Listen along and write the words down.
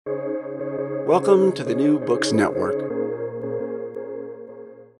Welcome to the New Books Network.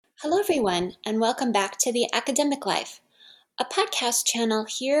 Hello, everyone, and welcome back to The Academic Life, a podcast channel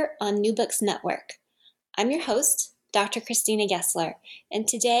here on New Books Network. I'm your host, Dr. Christina Gessler, and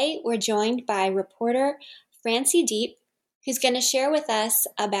today we're joined by reporter Francie Deep, who's going to share with us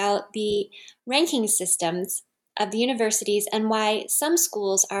about the ranking systems of the universities and why some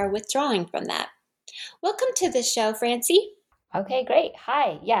schools are withdrawing from that. Welcome to the show, Francie. Okay, great.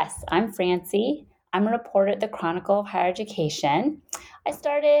 Hi. Yes, I'm Francie. I'm a reporter at the Chronicle of Higher Education. I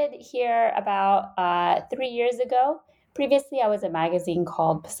started here about 3 years ago. Previously, I was a magazine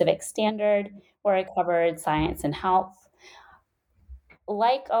called Pacific Standard, where I covered science and health.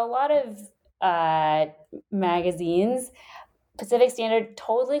 Like a lot of magazines, Pacific Standard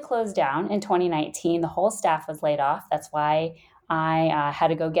totally closed down in 2019. The whole staff was laid off. That's why I had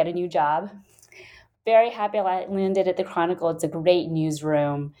to go get a new job. Very happy I landed at the Chronicle. It's a great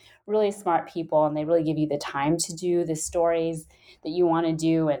newsroom, really smart people, and they really give you the time to do the stories that you want to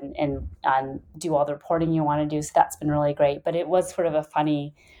do and do all the reporting you want to do. So that's been really great. But it was sort of a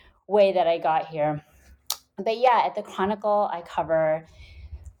funny way that I got here. But yeah, at the Chronicle, I cover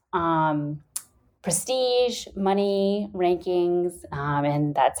prestige, money, rankings,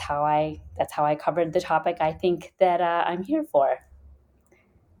 and that's how I covered the topic I think that I'm here for.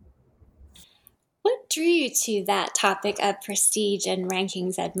 What drew you to that topic of prestige and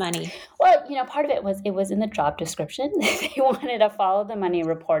rankings and money? Well, part of it was in the job description. They wanted to follow the money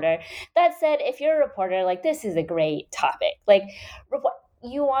reporter. That said, if you're a reporter, this is a great topic.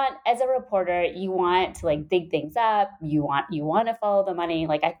 You want, as a reporter, you want to dig things up. You want to follow the money.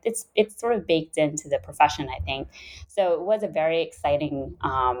 It's sort of baked into the profession, I think. So it was a very exciting.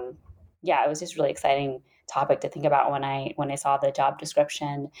 It was just really exciting topic to think about when I saw the job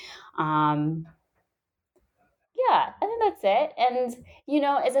description. Yeah, I think that's it. And,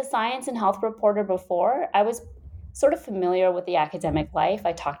 as a science and health reporter before, I was sort of familiar with the academic life.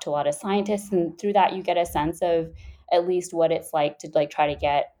 I talked to a lot of scientists, and through that, you get a sense of at least what it's like to try to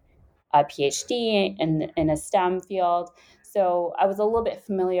get a PhD in a STEM field. So I was a little bit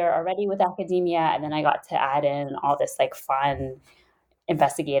familiar already with academia, and then I got to add in all this fun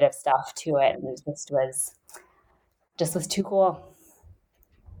investigative stuff to it, and it just was too cool.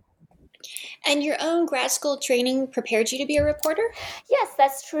 And your own grad school training prepared you to be a reporter? Yes,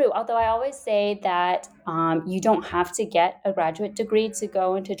 that's true. Although I always say that you don't have to get a graduate degree to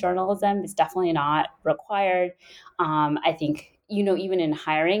go into journalism. It's definitely not required. I think, even in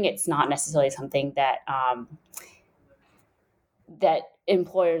hiring, it's not necessarily something that that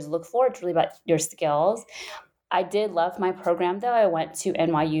employers look for. It's really about your skills. I did love my program, though. I went to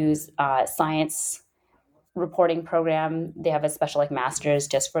NYU's science reporting program. They have a special master's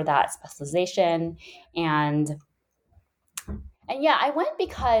just for that specialization. And yeah, I went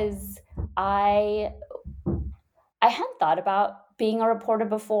because I hadn't thought about being a reporter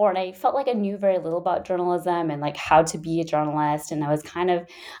before, and I felt like I knew very little about journalism and how to be a journalist. And I was kind of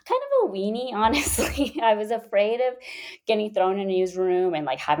a weenie, honestly. I was afraid of getting thrown in a newsroom and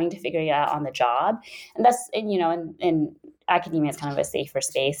having to figure it out on the job. And and academia is kind of a safer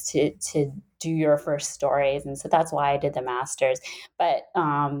space to do your first stories. And so that's why I did the master's. But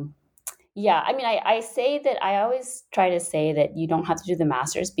yeah, I mean, I say that I always try to say that you don't have to do the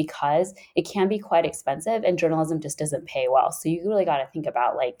master's because it can be quite expensive and journalism just doesn't pay well. So you really got to think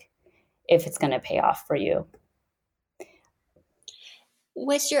about if it's going to pay off for you.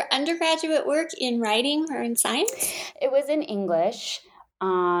 Was your undergraduate work in writing or in science? It was in English.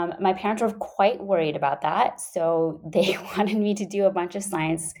 My parents were quite worried about that. So they wanted me to do a bunch of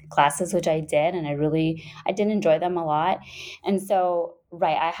science classes, which I did. And I did enjoy them a lot. And so,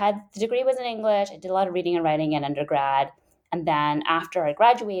 right, the degree was in English. I did a lot of reading and writing in undergrad. And then after I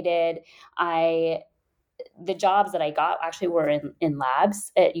graduated, the jobs that I got actually were in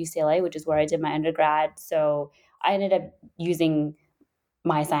labs at UCLA, which is where I did my undergrad. So I ended up using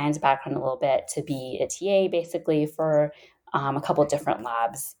my science background a little bit to be a TA basically for a couple of different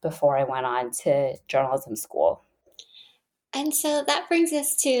labs before I went on to journalism school. And so that brings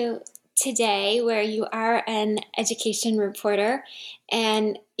us to today, where you are an education reporter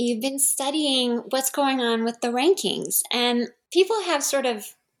and you've been studying what's going on with the rankings. And people have sort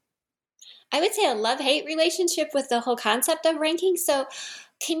of, I would say, a love-hate relationship with the whole concept of rankings. So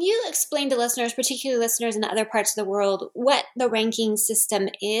can you explain to listeners, particularly listeners in other parts of the world, what the ranking system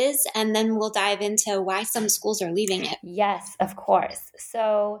is? And then we'll dive into why some schools are leaving it. Yes, of course.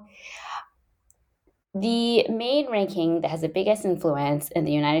 So the main ranking that has the biggest influence in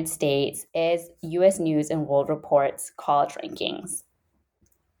the United States is U.S. News and World Report's college rankings.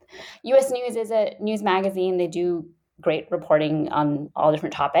 U.S. News is a news magazine. They do great reporting on all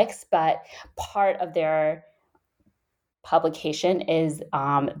different topics, but part of their publication is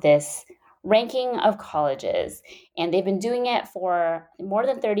this ranking of colleges, and they've been doing it for more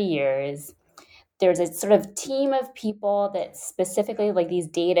than 30 years. There's a sort of team of people that specifically, like these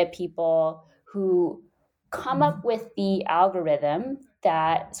data people, who come up with the algorithm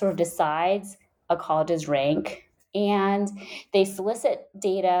that sort of decides a college's rank, and they solicit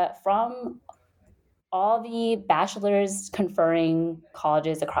data from all the bachelor's conferring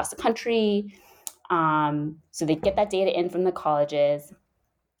colleges across the country. So they get that data in from the colleges.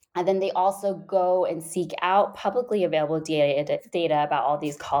 And then they also go and seek out publicly available data about all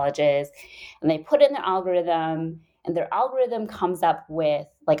these colleges. And they put in their algorithm, and their algorithm comes up with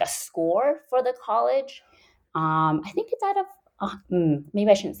like a score for the college. I think it's out of, maybe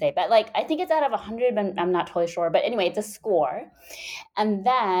I shouldn't say, but like, I think it's out of 100, but I'm not totally sure. But anyway, it's a score. And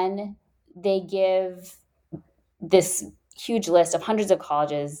then they give this huge list of hundreds of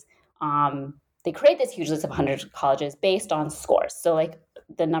colleges. They create this huge list of hundreds of colleges based on scores. So like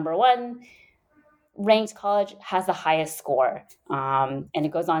the number one ranked college has the highest score, and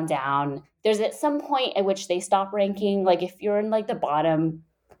it goes on down. There's at some point at which they stop ranking. Like if you're in like the bottom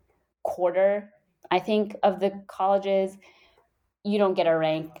quarter, I think, of the colleges, you don't get a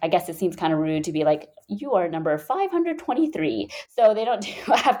rank. I guess it seems kind of rude to be like, you are number 523. So they don't do,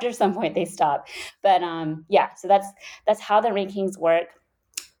 after some point they stop. But yeah, so that's how the rankings work.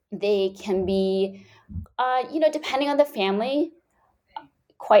 They can be, depending on the family,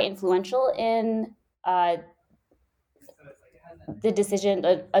 quite influential in the decision,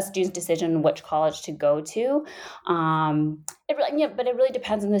 a student's decision which college to go to. But it really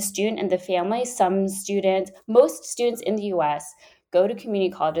depends on the student and the family. Most students in the U.S. go to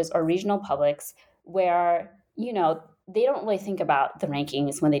community colleges or regional publics where, they don't really think about the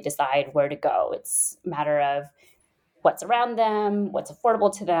rankings when they decide where to go. It's a matter of what's around them, what's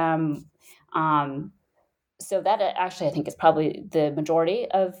affordable to them. So that actually, I think, is probably the majority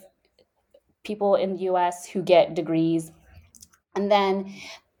of people in the U.S. who get degrees. And then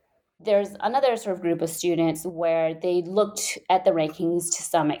there's another sort of group of students where they looked at the rankings to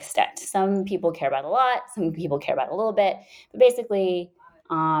some extent. Some people care about it a lot, some people care about it a little bit. But basically,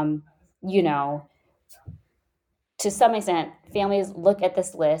 to some extent, families look at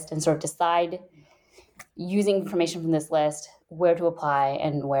this list and sort of decide, using information from this list, where to apply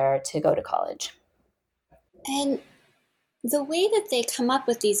and where to go to college. And the way that they come up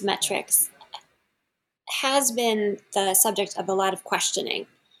with these metrics has been the subject of a lot of questioning,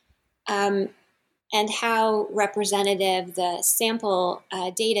 and how representative the sample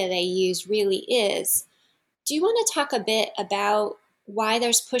data they use really is. Do you want to talk a bit about why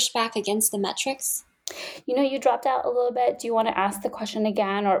there's pushback against the metrics? You dropped out a little bit. Do you want to ask the question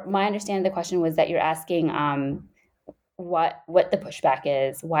again? Or my understanding of the question was that you're asking what the pushback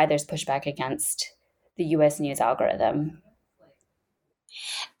is, why there's pushback against the U.S. News algorithm.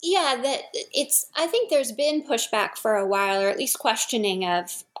 Yeah, I think there's been pushback for a while, or at least questioning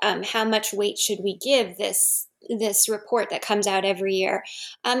of how much weight should we give this report that comes out every year.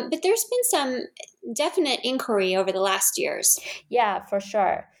 But there's been some definite inquiry over the last years. Yeah, for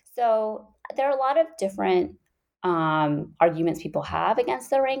sure. So there are a lot of different arguments people have against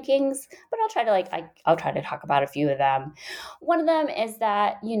the rankings, but I'll try to talk about a few of them. One of them is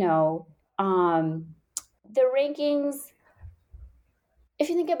that, the rankings, if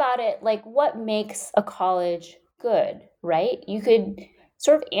you think about it, like what makes a college good, right? You could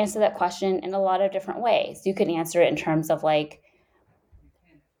sort of answer that question in a lot of different ways. You could answer it in terms of like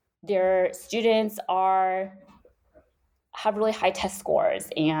their students have really high test scores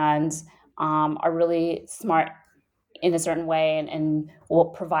and are really smart in a certain way and will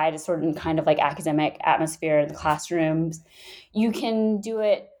provide a certain kind of like academic atmosphere in the classrooms. You can do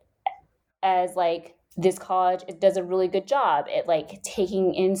it as like this college, it does a really good job at like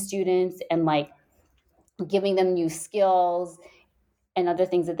taking in students and like giving them new skills and other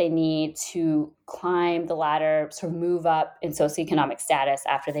things that they need to climb the ladder, sort of move up in socioeconomic status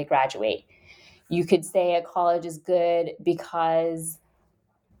after they graduate. You could say a college is good because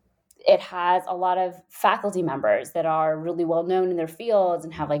it has a lot of faculty members that are really well known in their fields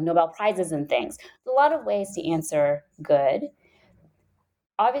and have like Nobel Prizes and things. There's a lot of ways to answer good.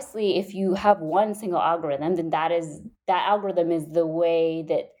 Obviously, if you have one single algorithm, then that algorithm is the way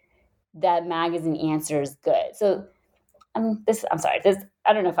that magazine answers good. So I'm sorry,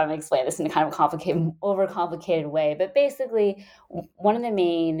 I don't know if I'm explaining this in a kind of overcomplicated way, but basically one of the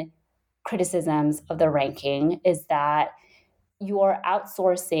main criticisms of the ranking is that you're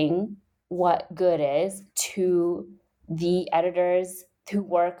outsourcing what good is to the editors who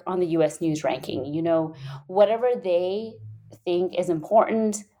work on the U.S. News ranking. Whatever they think is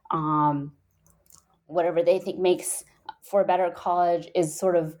important, whatever they think makes for a better college is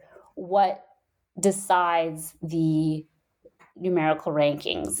sort of what decides the numerical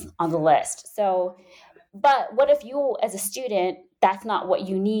rankings on the list. So, but what if you, as a student, that's not what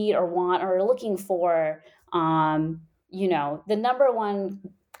you need or want or are looking for? The number one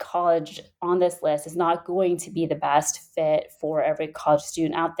college on this list is not going to be the best fit for every college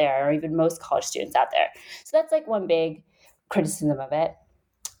student out there, or even most college students out there. So that's like one big criticism of it.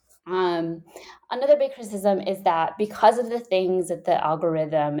 Another big criticism is that because of the things that the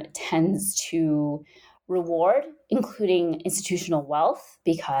algorithm tends to reward, including institutional wealth,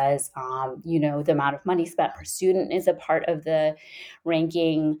 because the amount of money spent per student is a part of the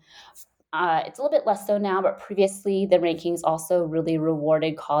ranking. It's a little bit less so now, but previously the rankings also really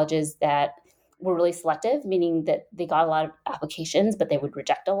rewarded colleges that were really selective, meaning that they got a lot of applications, but they would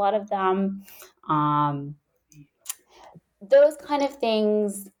reject a lot of them. Those kind of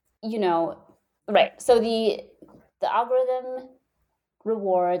things, right. So the algorithm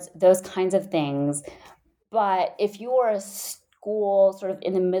rewards those kinds of things. But if you are a school sort of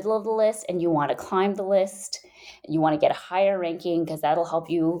in the middle of the list and you want to climb the list, and you want to get a higher ranking because that'll help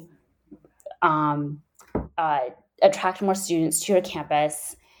you attract more students to your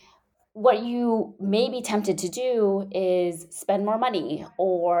campus, what you may be tempted to do is spend more money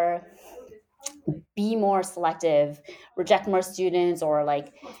or be more selective, reject more students, or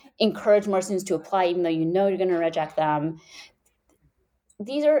encourage more students to apply even though you're going to reject them.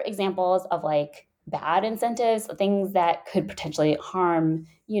 These are examples of bad incentives, things that could potentially harm,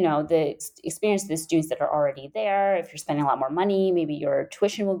 the experience of the students that are already there. If you're spending a lot more money, maybe your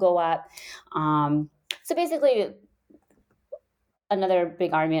tuition will go up. So basically, another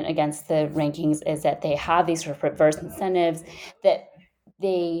big argument against the rankings is that they have these sort of perverse incentives that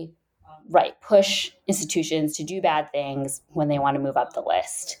they push institutions to do bad things when they want to move up the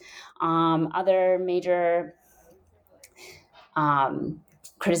list. Other major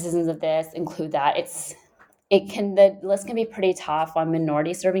criticisms of this include that the list can be pretty tough on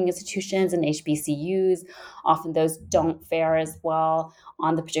minority serving institutions and HBCUs. Often those don't fare as well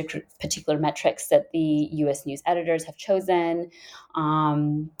on the particular metrics that the U.S. News editors have chosen.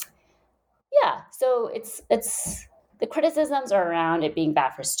 So it's the criticisms are around it being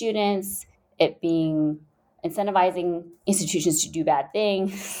bad for students, it being incentivizing institutions to do bad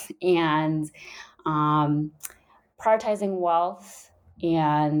things, and prioritizing wealth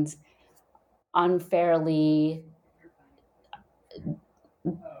and unfairly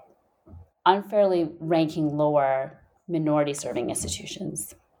ranking lower minority serving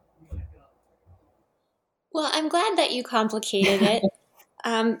institutions. Well, I'm glad that you complicated it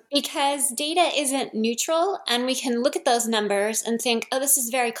because data isn't neutral, and we can look at those numbers and think, oh, this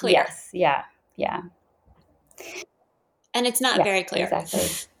is very clear. Yes, yeah. And it's not very clear. Exactly.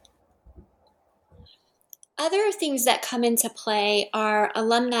 Other things that come into play are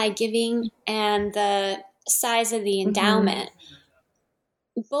alumni giving and the size of the endowment,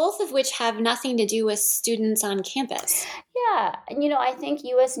 both of which have nothing to do with students on campus. Yeah. And, I think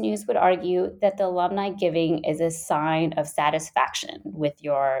U.S. News would argue that the alumni giving is a sign of satisfaction with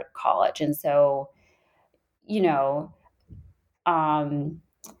your college. And so,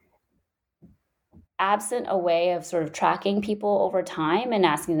 absent a way of sort of tracking people over time and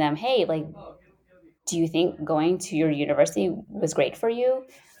asking them, hey, do you think going to your university was great for you?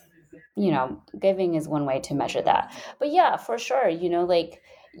 Giving is one way to measure that. But yeah, for sure, you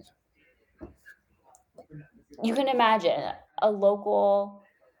can imagine a local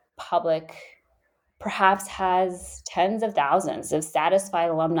public perhaps has tens of thousands of satisfied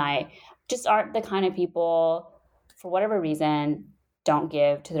alumni, just aren't the kind of people, for whatever reason, don't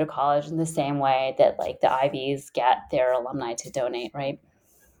give to their college in the same way that the Ivies get their alumni to donate, right?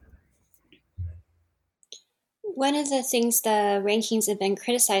 One of the things the rankings have been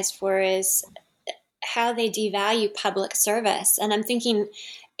criticized for is how they devalue public service. And I'm thinking,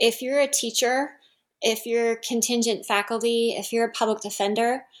 if you're a teacher, if you're contingent faculty, if you're a public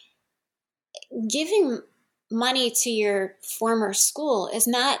defender, giving money to your former school is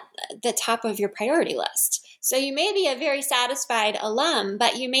not the top of your priority list. So you may be a very satisfied alum,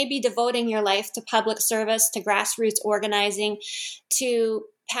 but you may be devoting your life to public service, to grassroots organizing, to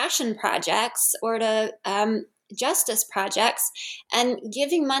passion projects, or to justice projects, and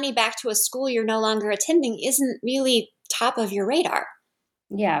giving money back to a school you're no longer attending isn't really top of your radar.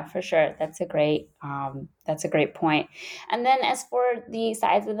 Yeah, for sure. That's a great point. And then as for the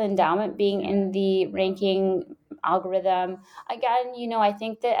size of the endowment being in the ranking algorithm, again, I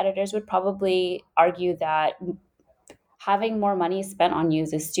think the editors would probably argue that having more money spent on you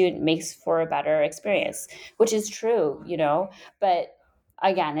as a student makes for a better experience, which is true, but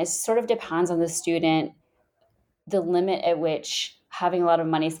again, it sort of depends on the student, the limit at which having a lot of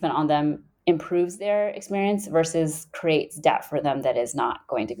money spent on them improves their experience versus creates debt for them that is not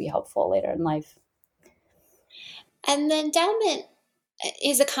going to be helpful later in life. And the endowment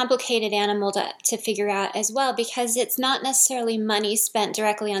is a complicated animal to figure out as well, because it's not necessarily money spent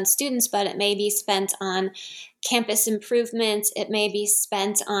directly on students, but it may be spent on campus improvements. It may be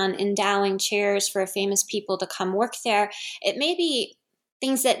spent on endowing chairs for famous people to come work there. It may be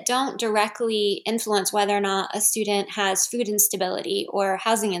things that don't directly influence whether or not a student has food instability or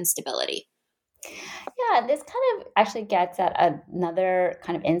housing instability. Yeah, this kind of actually gets at another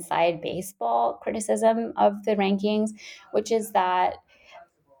kind of inside baseball criticism of the rankings, which is that,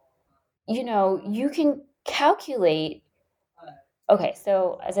 you can calculate. Okay,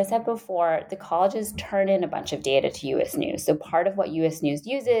 so as I said before, the colleges turn in a bunch of data to US News. So part of what US News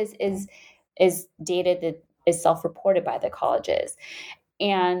uses is data that is self-reported by the colleges.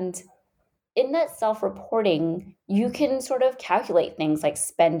 And in that self-reporting, you can sort of calculate things like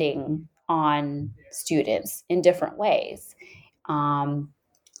spending on students in different ways. And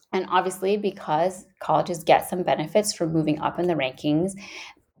obviously, because colleges get some benefits from moving up in the rankings,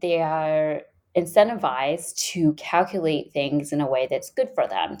 they are incentivized to calculate things in a way that's good for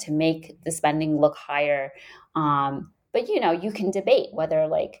them, to make the spending look higher. But, you can debate whether,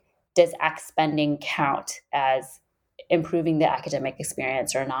 does X spending count as improving the academic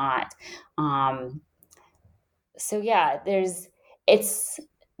experience or not. So yeah, it's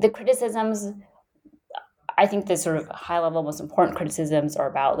the criticisms. I think the sort of high level, most important criticisms are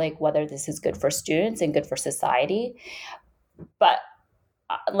about whether this is good for students and good for society. But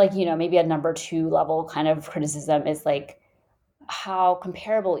maybe a number 2 level kind of criticism is how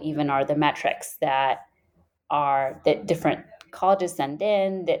comparable even are the metrics that different colleges send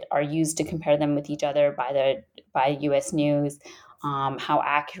in that are used to compare them with each other by US News. How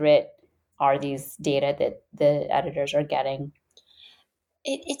accurate are these data that the editors are getting?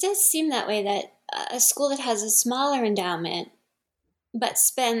 It does seem that way, that a school that has a smaller endowment but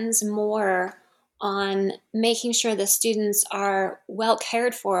spends more on making sure the students are well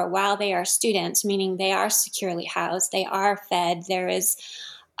cared for while they are students, meaning they are securely housed, they are fed, there is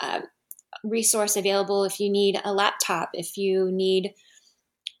a resource available if you need a laptop, if you need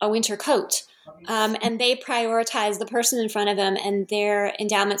a winter coat. And they prioritize the person in front of them, and their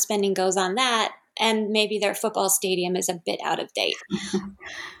endowment spending goes on that. And maybe their football stadium is a bit out of date.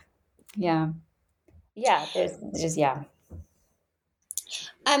 Yeah. There's just, yeah.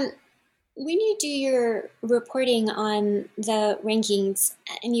 When you do your reporting on the rankings,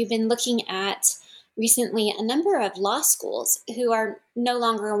 and you've been looking at recently a number of law schools who are no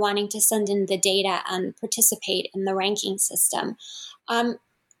longer wanting to send in the data and participate in the ranking system,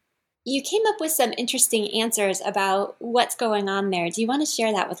 you came up with some interesting answers about what's going on there. Do you want to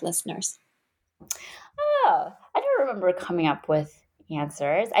share that with listeners? Oh, I don't remember coming up with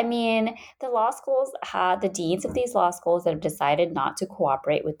answers. I mean, the deans of these law schools that have decided not to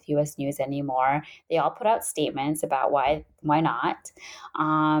cooperate with US News anymore, they all put out statements about why not.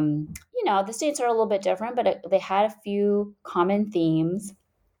 The states are a little bit different, but they had a few common themes.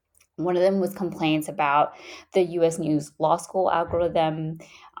 One of them was complaints about the US News law school algorithm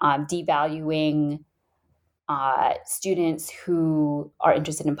devaluing students who are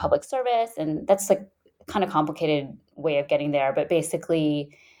interested in public service. And that's kind of complicated way of getting there. But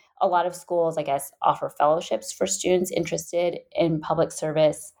basically, a lot of schools, I guess, offer fellowships for students interested in public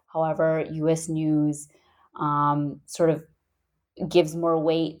service. However, US News sort of gives more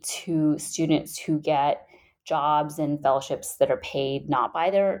weight to students who get jobs and fellowships that are paid not by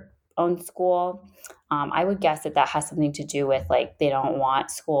their own school. I would guess that has something to do with they don't want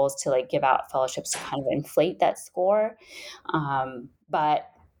schools to give out fellowships to kind of inflate that score. But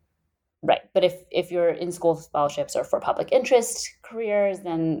if you're in school fellowships or for public interest careers,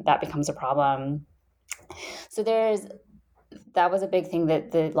 then that becomes a problem. So that was a big thing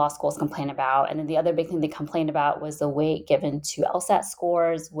that the law schools complain about. And then the other big thing they complained about was the weight given to LSAT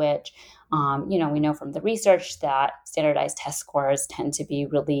scores, which, we know from the research that standardized test scores tend to be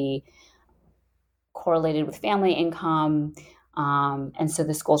really correlated with family income. And so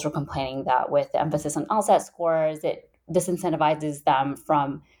the schools were complaining that with the emphasis on LSAT scores, it disincentivizes them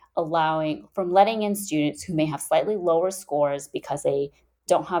from letting in students who may have slightly lower scores because they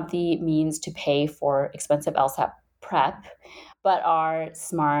don't have the means to pay for expensive LSAT prep, but are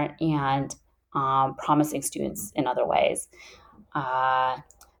smart and promising students in other ways.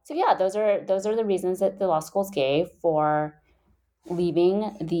 So yeah, those are the reasons that the law schools gave for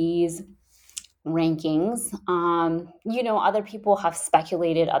leaving these rankings. Other people have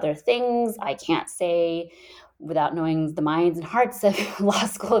speculated other things. I can't say, without knowing the minds and hearts of law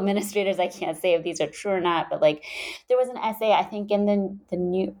school administrators, I can't say if these are true or not. But like, there was an essay, I think, in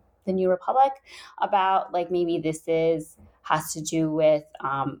the New Republic about like maybe has to do with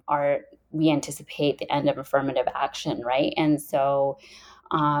we anticipate the end of affirmative action, right? And so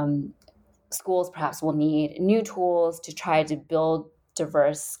schools perhaps will need new tools to try to build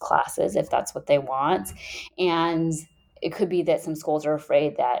diverse classes if that's what they want. And it could be that some schools are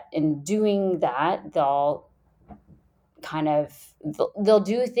afraid that in doing that, they'll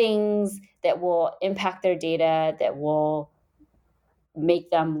do things that will impact their data, that will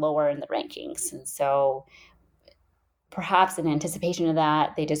make them lower in the rankings. And so perhaps in anticipation of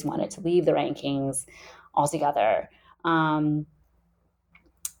that, they just wanted to leave the rankings altogether.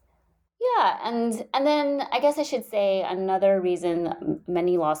 And then I guess I should say another reason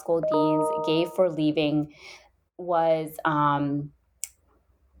many law school deans gave for leaving was,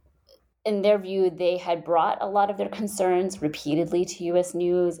 in their view, they had brought a lot of their concerns repeatedly to U.S.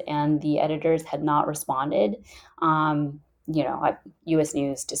 News, and the editors had not responded. U.S.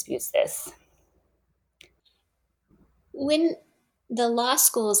 News disputes this. When the law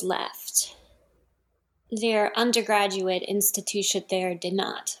schools left, their undergraduate institution there did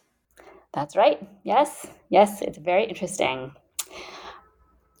not. That's right. Yes, it's very interesting.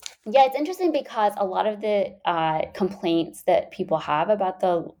 Yeah, it's interesting because a lot of the complaints that people have about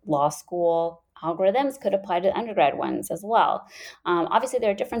the law school algorithms could apply to undergrad ones as well. Obviously,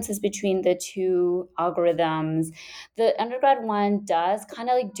 there are differences between the two algorithms. The undergrad one does kind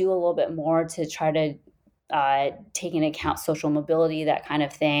of like do a little bit more to try to take into account social mobility, that kind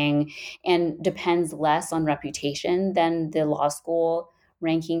of thing, and depends less on reputation than the law school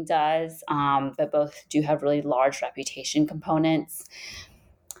ranking does, but both do have really large reputation components.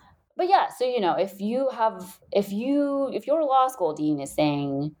 But yeah, so if your law school dean is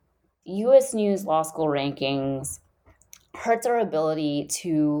saying U.S. News law school rankings hurts our ability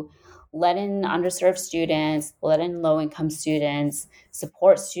to let in underserved students, let in low-income students,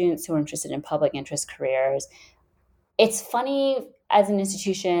 support students who are interested in public interest careers, it's funny as an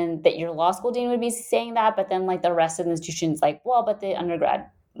institution that your law school dean would be saying that, but then like the rest of the institution's like, well, but the undergrad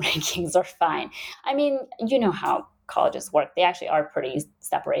rankings are fine. I mean, you know how colleges work. They actually are pretty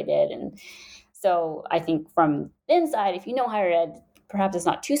separated. And so I think from the inside, if you know higher ed, perhaps it's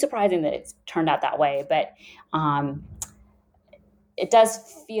not too surprising that it's turned out that way. But it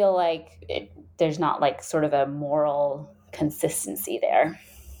does feel like there's not like sort of a moral consistency there.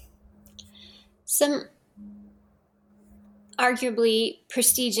 Some arguably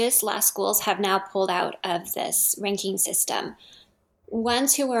prestigious law schools have now pulled out of this ranking system.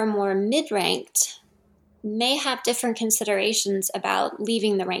 Ones who are more mid-ranked may have different considerations about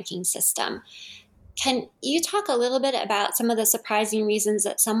leaving the ranking system. Can you talk a little bit about some of the surprising reasons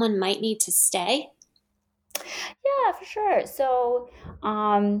that someone might need to stay? Yeah, for sure. So,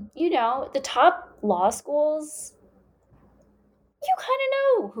 the top law schools, you kind of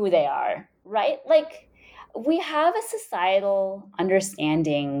know who they are, right? Like, we have a societal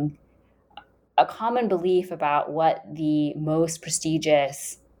understanding, a common belief about what the most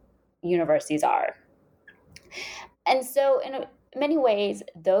prestigious universities are. And so in many ways,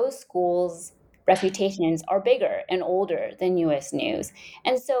 those schools' reputations are bigger and older than U.S. News.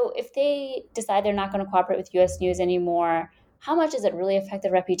 And so if they decide they're not going to cooperate with U.S. News anymore, how much does it really affect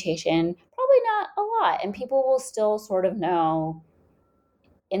their reputation? Probably not a lot. And people will still sort of know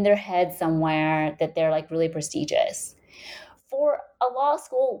in their head somewhere that they're like really prestigious. For a law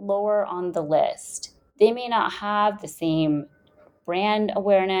school lower on the list, they may not have the same brand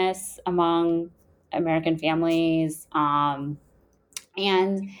awareness among American families, and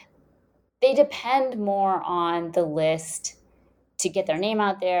they depend more on the list to get their name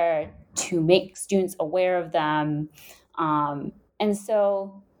out there, to make students aware of them. And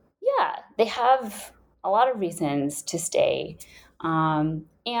so, yeah, they have a lot of reasons to stay. And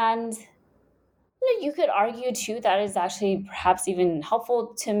you could argue, too, that is actually perhaps even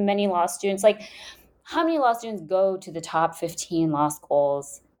helpful to many law students. Like, how many law students go to the top 15 law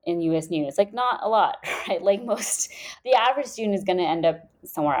schools in U.S. News? Like, not a lot, right? Like, the average student is going to end up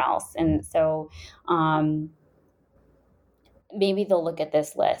somewhere else. And so maybe they'll look at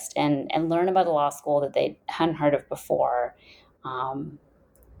this list and learn about the law school that they hadn't heard of before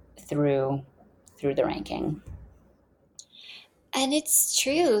through the ranking. And it's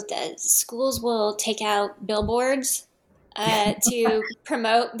true that schools will take out billboards to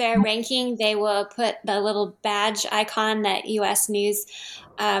promote their ranking. They will put the little badge icon that U.S. News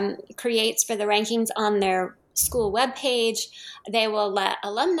creates for the rankings on their school webpage. They will let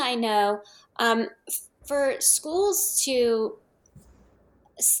alumni know For schools to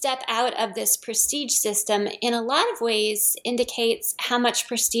step out of this prestige system in a lot of ways indicates how much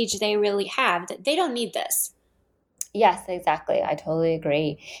prestige they really have, that they don't need this. Yes, exactly. I totally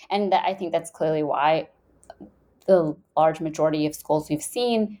agree. And I think that's clearly why the large majority of schools we've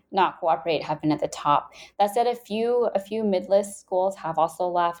seen not cooperate have been at the top. That said, a few mid-list schools have also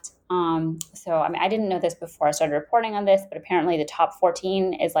left. So I mean, I didn't know this before I started reporting on this, but apparently the top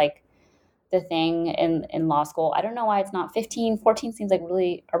 14 is like the thing in law school. I don't know why it's not 15. 14 seems like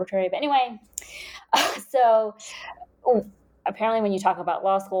really arbitrary, but anyway. So apparently when you talk about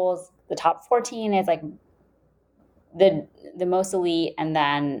law schools, the top 14 is like the most elite, and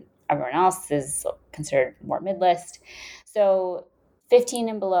then everyone else is considered more mid-list. So 15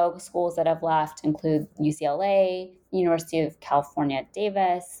 and below schools that have left include UCLA, University of California,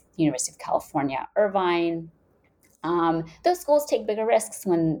 Davis, University of California, Irvine. Those schools take bigger risks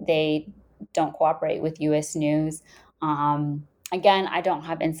when they don't cooperate with U.S. News. Again, I don't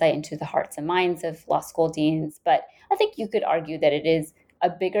have insight into the hearts and minds of law school deans, but I think you could argue that it is a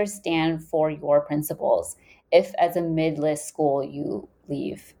bigger stand for your principles if, as a mid-list school, you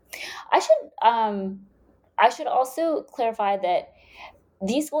leave. I should also clarify that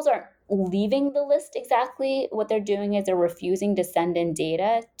these schools aren't leaving the list exactly. What they're doing is they're refusing to send in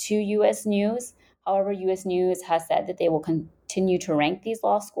data to U.S. News. However, U.S. News has said that they will continue to rank these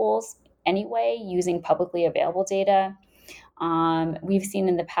law schools anyway using publicly available data. We've seen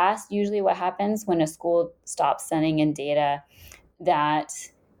in the past usually what happens when a school stops sending in data that,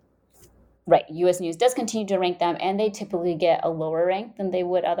 right, U.S. News does continue to rank them, and they typically get a lower rank than they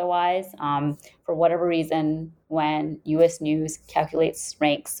would otherwise. For whatever reason, when U.S. News calculates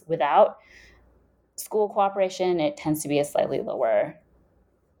ranks without school cooperation, it tends to be a slightly lower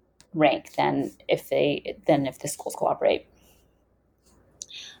rank than if the schools cooperate.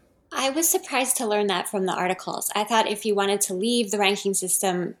 I was surprised to learn that from the articles. I thought if you wanted to leave the ranking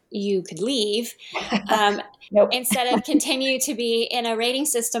system, you could leave. Nope. Instead of continue to be in a rating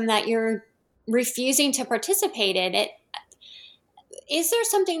system that you're refusing to participate in. Is there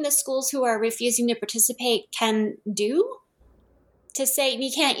something the schools who are refusing to participate can do to say,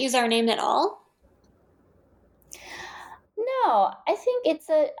 you can't use our name at all? No, I think it's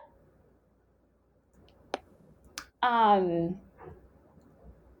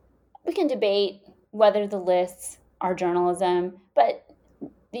we can debate whether the lists are journalism, but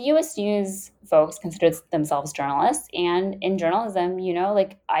the U.S. News folks consider themselves journalists, and in journalism, you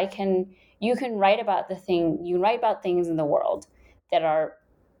can write about things in the world that are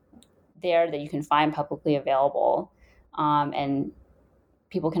there that you can find publicly available, and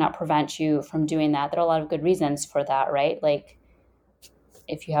people cannot prevent you from doing that. There are a lot of good reasons for that, right? Like,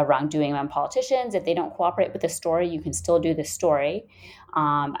 if you have wrongdoing among politicians, if they don't cooperate with the story, you can still do the story.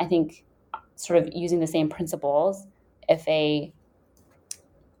 I think sort of using the same principles, if a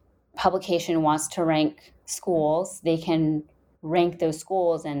publication wants to rank schools, they can rank those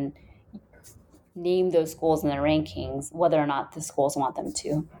schools and name those schools in their rankings, whether or not the schools want them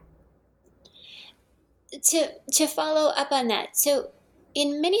to. To follow up on that, so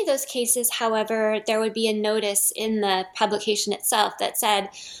in many of those cases, however, there would be a notice in the publication itself that said,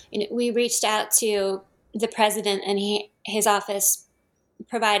 we reached out to the president and his office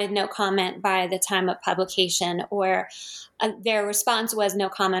provided no comment by the time of publication, or their response was no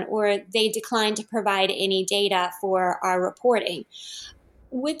comment, or they declined to provide any data for our reporting.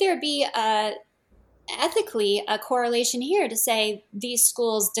 Would there be ethically a correlation here to say these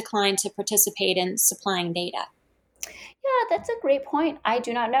schools declined to participate in supplying data? Yeah, that's a great point. I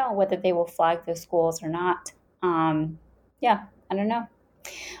do not know whether they will flag those schools or not. I don't know.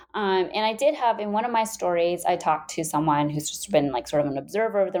 And I did have, in one of my stories, I talked to someone who's just been like sort of an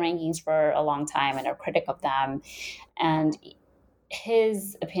observer of the rankings for a long time and a critic of them. And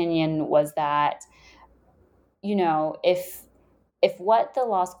his opinion was that, if what the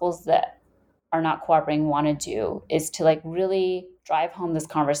law schools that are not cooperating want to do is to like really drive home this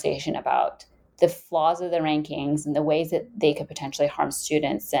conversation about the flaws of the rankings and the ways that they could potentially harm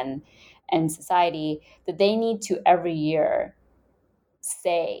students and society, that they need to every year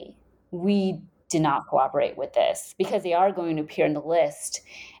say, we did not cooperate with this, because they are going to appear in the list,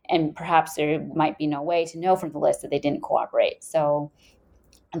 and perhaps there might be no way to know from the list that they didn't cooperate. So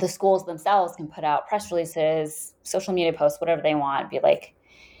the schools themselves can put out press releases, social media posts, whatever they want, be like,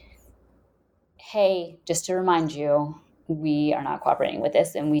 hey, just to remind you, we are not cooperating with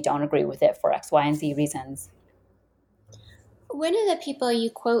this and we don't agree with it for X, Y, and Z reasons. One of the people you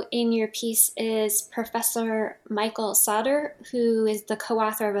quote in your piece is Professor Michael Sauter, who is the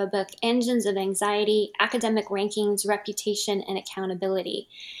co-author of a book, Engines of Anxiety, Academic Rankings, Reputation, and Accountability.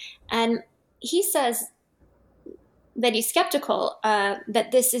 And he says that he's skeptical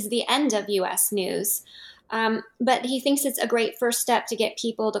that this is the end of U.S. news. But he thinks it's a great first step to get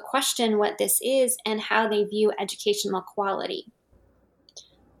people to question what this is and how they view educational quality.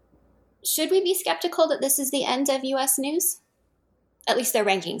 Should we be skeptical that this is the end of U.S. news? At least their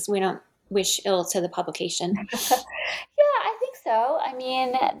rankings. We don't wish ill to the publication. Yeah, I think so. I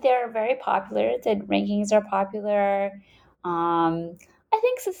mean, they're very popular. The rankings are popular. I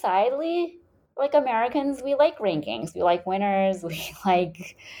think societally, like Americans, we like rankings. We like winners. We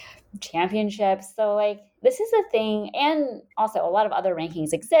like championships. So like this is a thing. And also a lot of other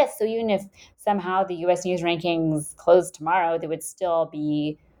rankings exist. So even if somehow the US News rankings closed tomorrow, there would still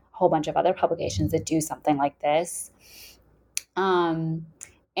be a whole bunch of other publications that do something like this.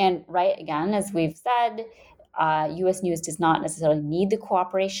 And right, again, as we've said, US News does not necessarily need the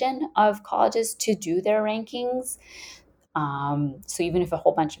cooperation of colleges to do their rankings. So even if a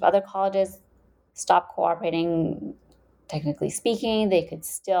whole bunch of other colleges stop cooperating, technically speaking, they could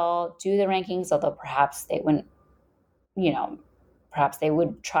still do the rankings, although perhaps they wouldn't, perhaps they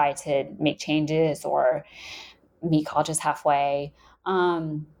would try to make changes or meet colleges halfway.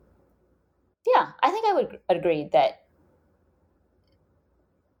 Yeah, I think I would agree that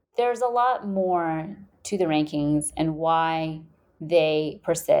there's a lot more to the rankings and why they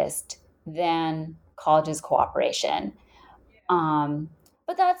persist than colleges' cooperation.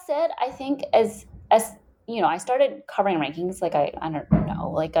 But that said, I think as I started covering rankings like I don't know,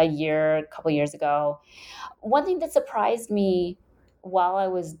 like a couple years ago. One thing that surprised me while I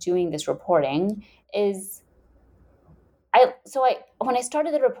was doing this reporting is when I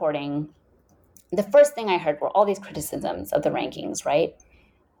started the reporting, the first thing I heard were all these criticisms of the rankings, right?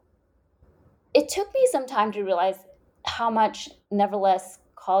 It took me some time to realize how much, nevertheless,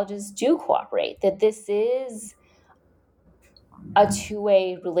 colleges do cooperate, that this is a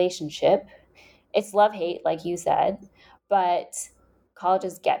two-way relationship. It's love-hate, like you said, but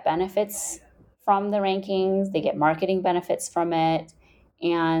colleges get benefits from the rankings. They get marketing benefits from it.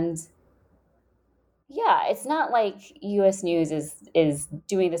 And yeah, it's not like U.S. News is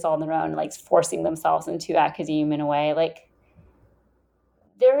doing this all on their own, like forcing themselves into academia in a way. Like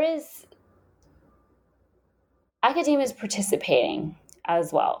academia is participating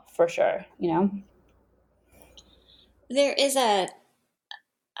as well, for sure, There is a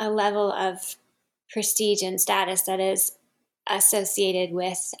level of prestige and status that is associated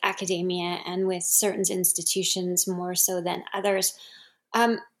with academia and with certain institutions more so than others.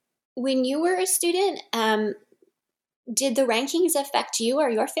 When you were a student, did the rankings affect you or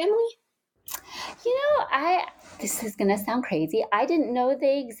your family? This is going to sound crazy. I didn't know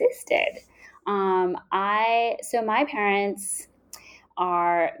they existed. So my parents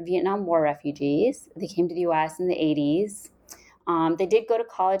are Vietnam War refugees. They came to the U.S. in the 80s. They did go to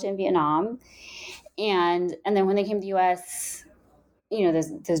college in Vietnam. And then when they came to the U.S.,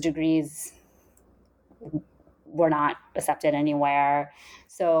 those degrees were not accepted anywhere.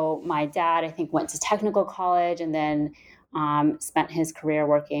 So my dad, I think, went to technical college and then spent his career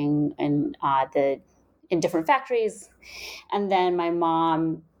working in different factories. And then my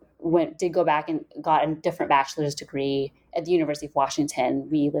mom did go back and got a different bachelor's degree at the University of Washington.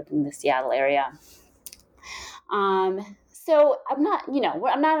 We lived in the Seattle area. So I'm not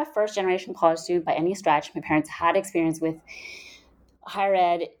a first generation college student by any stretch. My parents had experience with higher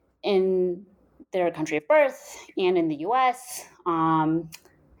ed in their country of birth and in the US.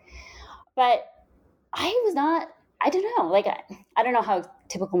 But I don't know how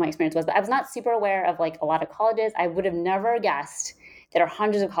typical my experience was, but I was not super aware of like a lot of colleges. I would have never guessed there are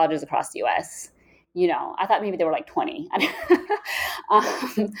hundreds of colleges across the US. I thought maybe there were like 20.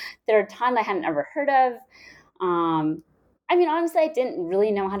 There are a ton I hadn't ever heard of. Honestly, I didn't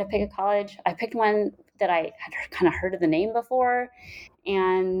really know how to pick a college. I picked one that I had kind of heard of the name before,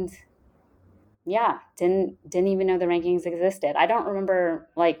 and yeah, didn't even know the rankings existed. I don't remember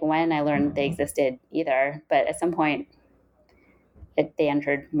like when I learned they existed either, but at some point they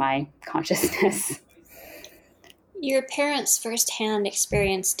entered my consciousness. Your parents' firsthand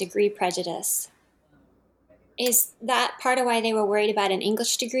experienced degree prejudice. Is that part of why they were worried about an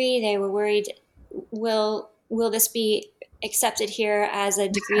English degree? They were worried, will this be accepted here as a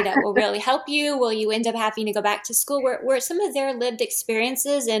degree that will really help you? Will you end up having to go back to school? Were some of their lived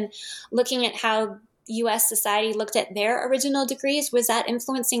experiences and looking at how U.S. society looked at their original degrees, was that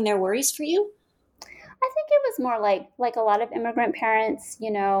influencing their worries for you? I think it was more like a lot of immigrant parents,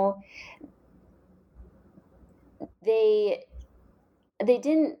 they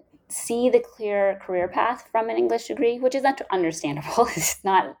didn't see the clear career path from an English degree, which is not understandable. It's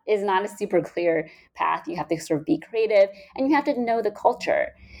not a super clear path. You have to sort of be creative and you have to know the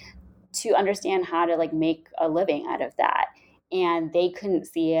culture. to understand how to like make a living out of that. And they couldn't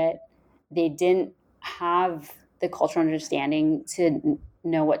see it. They didn't have the cultural understanding to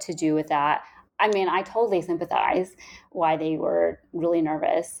know what to do with that. I mean, I totally sympathize why they were really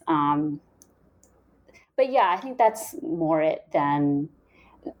nervous. But yeah, I think that's more it than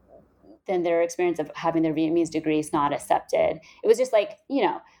their experience of having their Vietnamese degrees not accepted. It was just like,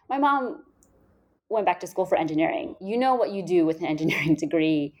 my mom went back to school for engineering. You know what you do with an engineering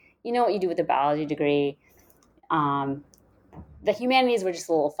degree. You know what you do with a biology degree. The humanities were just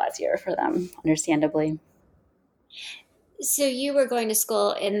a little fuzzier for them, understandably. So you were going to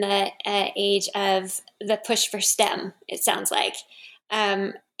school in the age of the push for STEM, it sounds like.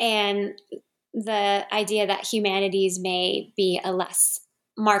 And the idea that humanities may be a less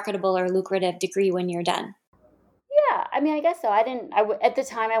marketable or lucrative degree when you're done. Yeah, I mean, I guess so. At the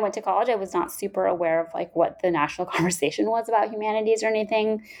time I went to college, I was not super aware of like what the national conversation was about humanities or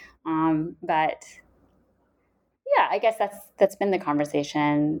anything. But yeah, I guess that's been the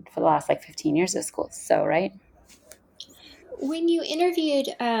conversation for the last like 15 years of school. So, right. When you interviewed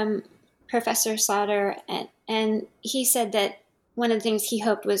Professor Slaughter, and he said that one of the things he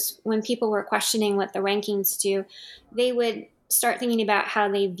hoped was when people were questioning what the rankings do, they would start thinking about how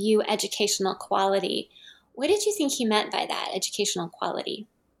they view educational quality. What did you think he meant by that, educational quality?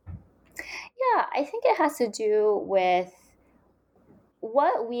 Yeah, I think it has to do with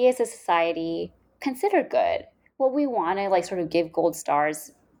what we as a society consider good, what we want to like sort of give gold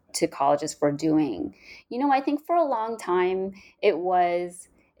stars to colleges for doing. I think for a long time it was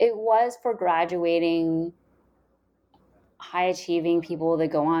for graduating high achieving people that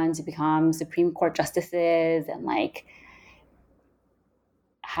go on to become Supreme Court justices and like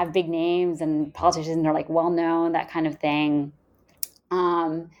have big names, and politicians are like well known, that kind of thing.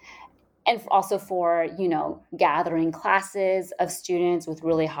 And also for, gathering classes of students with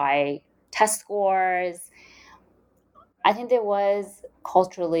really high test scores. I think there was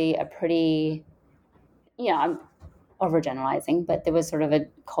culturally a pretty, I'm overgeneralizing, but there was sort of a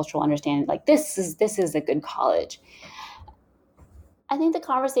cultural understanding like this is a good college. I think the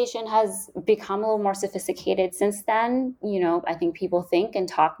conversation has become a little more sophisticated since then. I think people think and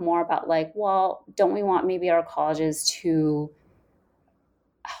talk more about like, well, don't we want maybe our colleges to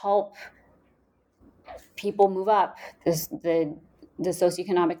help people move up the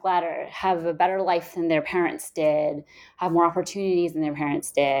socioeconomic ladder, have a better life than their parents did, have more opportunities than their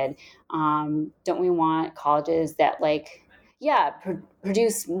parents did? Don't we want colleges that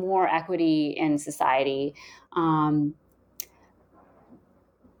produce more equity in society?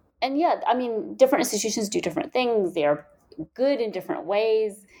 And yeah, I mean, different institutions do different things. They are good in different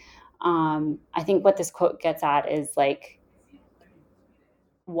ways. I think what this quote gets at is like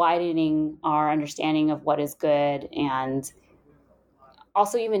widening our understanding of what is good, and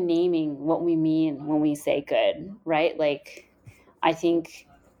also even naming what we mean when we say good, right? Like, I think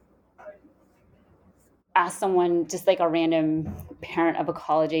ask someone, just like a random parent of a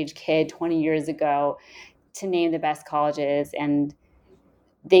college-age kid 20 years ago, to name the best colleges, and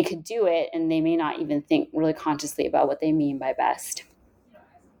they could do it, and they may not even think really consciously about what they mean by best.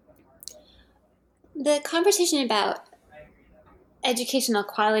 The conversation about educational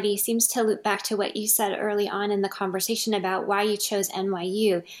quality seems to loop back to what you said early on in the conversation about why you chose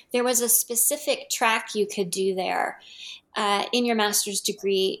NYU. There was a specific track you could do there in your master's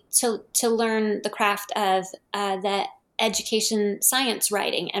degree to learn the craft of the education science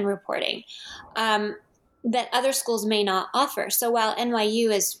writing and reporting that other schools may not offer. So while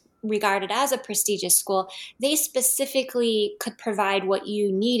NYU is regarded as a prestigious school, they specifically could provide what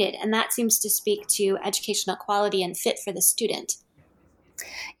you needed. And that seems to speak to educational quality and fit for the student.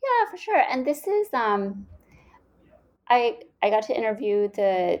 Yeah, for sure. And this is, I got to interview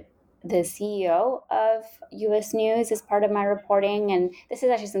the CEO of U.S. News as part of my reporting. And this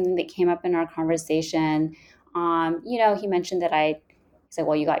is actually something that came up in our conversation. He mentioned that he said,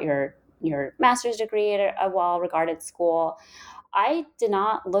 well, you got your master's degree at a well-regarded school. I did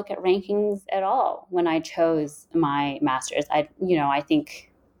not look at rankings at all when I chose my master's. I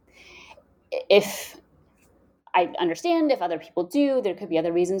think if I understand if other people do, there could be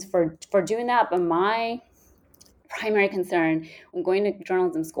other reasons for doing that. But my primary concern when going to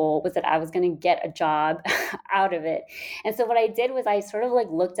journalism school was that I was going to get a job out of it. And so what I did was I sort of like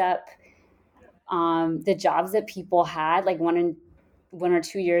looked up the jobs that people had, like 1 or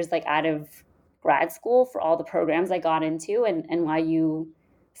 2 years like out of grad school for all the programs I got into, and NYU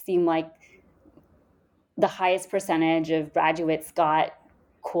seemed like the highest percentage of graduates got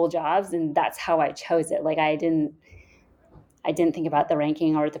cool jobs, and that's how I chose it. Like I didn't think about the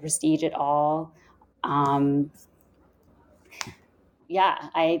ranking or the prestige at all.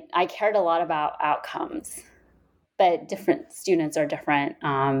 I cared a lot about outcomes, but different students are different.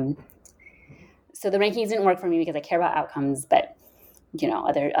 So the rankings didn't work for me because I care about outcomes, but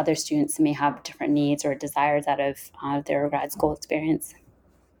other students may have different needs or desires out of their grad school experience.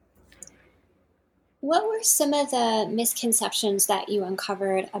 What were some of the misconceptions that you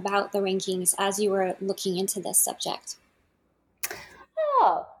uncovered about the rankings as you were looking into this subject?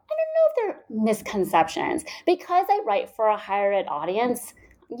 Oh, I don't know if they're misconceptions. Because I write for a higher ed audience,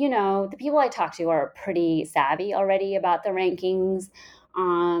 the people I talk to are pretty savvy already about the rankings.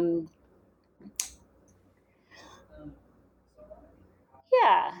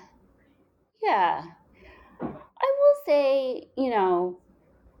 Yeah. I will say,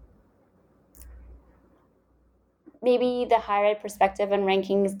 maybe the higher ed perspective and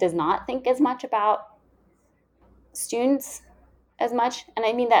rankings does not think as much about students as much. And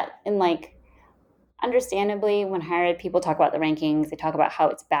I mean that in understandably, when higher ed people talk about the rankings, they talk about how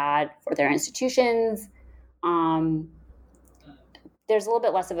it's bad for their institutions. There's a little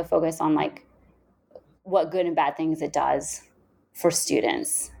bit less of a focus on what good and bad things it does for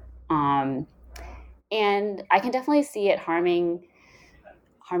students. And I can definitely see it harming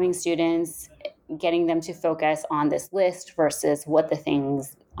students, getting them to focus on this list versus what the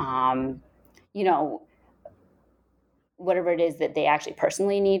things, whatever it is that they actually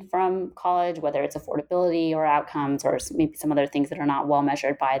personally need from college, whether it's affordability or outcomes or maybe some other things that are not well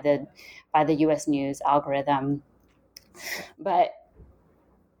measured by the U.S. News algorithm. But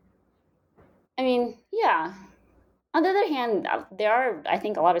I mean, yeah. On the other hand, there are, I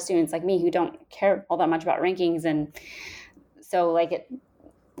think, a lot of students like me who don't care all that much about rankings, and so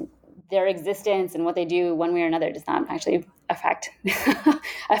their existence and what they do one way or another does not actually affect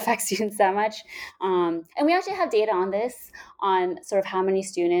students that much. And we actually have data on this, on sort of how many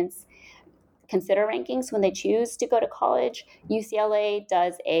students consider rankings when they choose to go to college. UCLA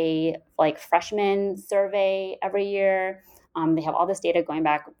does a freshman survey every year. They have all this data going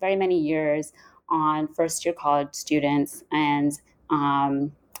back very many years on first-year college students, and I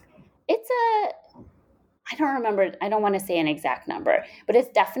don't remember, I don't want to say an exact number, but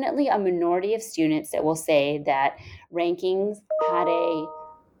it's definitely a minority of students that will say that rankings had a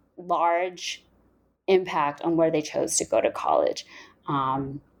large impact on where they chose to go to college.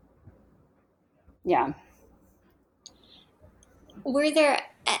 Yeah. Were there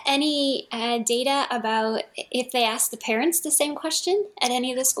any data about if they asked the parents the same question at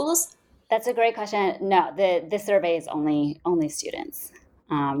any of the schools? That's a great question. No, the survey is only students.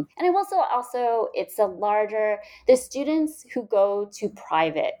 And I will also, it's the students who go to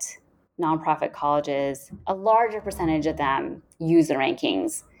private nonprofit colleges, a larger percentage of them use the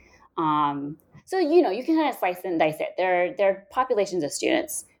rankings. So, you can kind of slice and dice it. There are populations of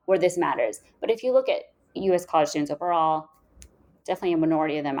students where this matters. But if you look at U.S. college students overall, definitely a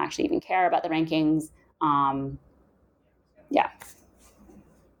minority of them actually even care about the rankings. Yeah.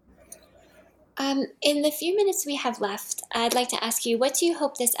 In the few minutes we have left, I'd like to ask you, what do you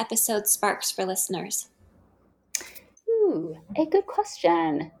hope this episode sparks for listeners? Ooh, a good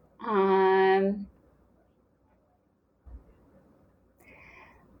question. I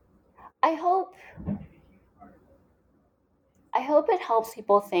hope it helps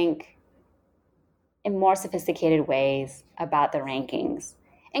people think in more sophisticated ways about the rankings,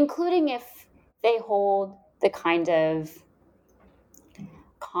 including if they hold the kind of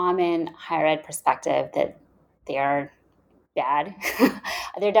common higher ed perspective that they are bad.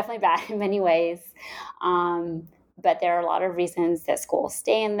 They're definitely bad in many ways. But there are a lot of reasons that schools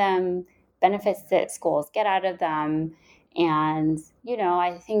stay in them, benefits that schools get out of them. And,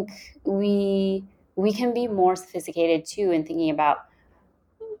 I think we can be more sophisticated too in thinking about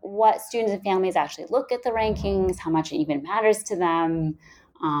what students and families actually look at the rankings, how much it even matters to them.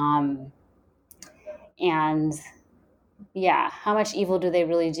 And yeah, how much evil do they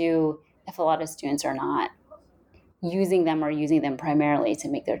really do if a lot of students are not using them or using them primarily to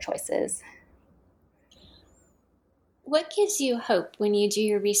make their choices? What gives you hope when you do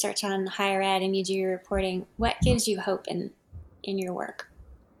your research on higher ed and you do your reporting? What gives you hope in your work?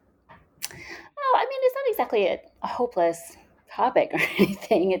 Oh, I mean, it's not exactly a hopeless topic or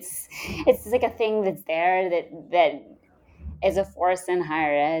anything. It's like a thing that's there that is a force in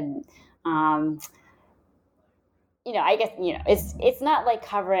higher ed. I guess, it's not like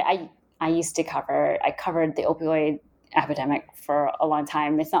covering, I covered the opioid epidemic for a long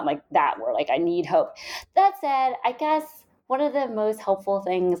time. It's not like that where I need hope. That said, I guess one of the most helpful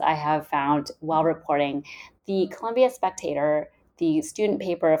things I have found while reporting, the Columbia Spectator, the student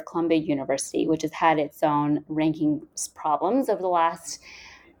paper of Columbia University, which has had its own rankings problems over the last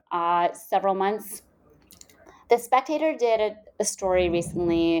several months, The Spectator did a story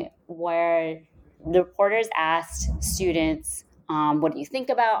recently where the reporters asked students, what do you think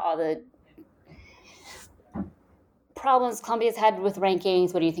about all the problems Columbia's had with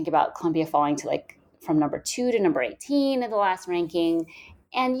rankings? What do you think about Columbia falling to from number 2 to number 18 in the last ranking?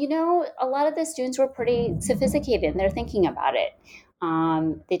 And, a lot of the students were pretty sophisticated in their thinking about it.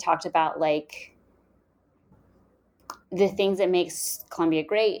 They talked about the things that makes Columbia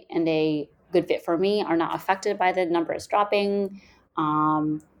great and a good fit for me are not affected by the numbers dropping.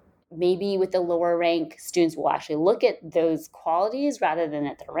 Maybe with the lower rank, students will actually look at those qualities rather than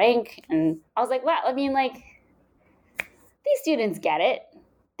at the rank. And I was like, wow, these students get it.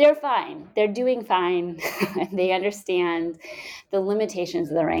 They're fine. They're doing fine. They understand the limitations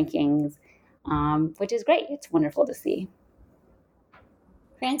of the rankings, which is great. It's wonderful to see.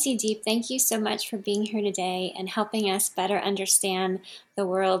 Francie Deep, thank you so much for being here today and helping us better understand the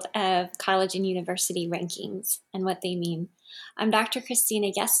world of college and university rankings and what they mean. I'm Dr.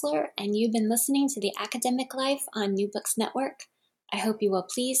 Christina Gessler, and you've been listening to The Academic Life on New Books Network. I hope you will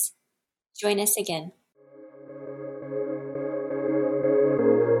please join us again.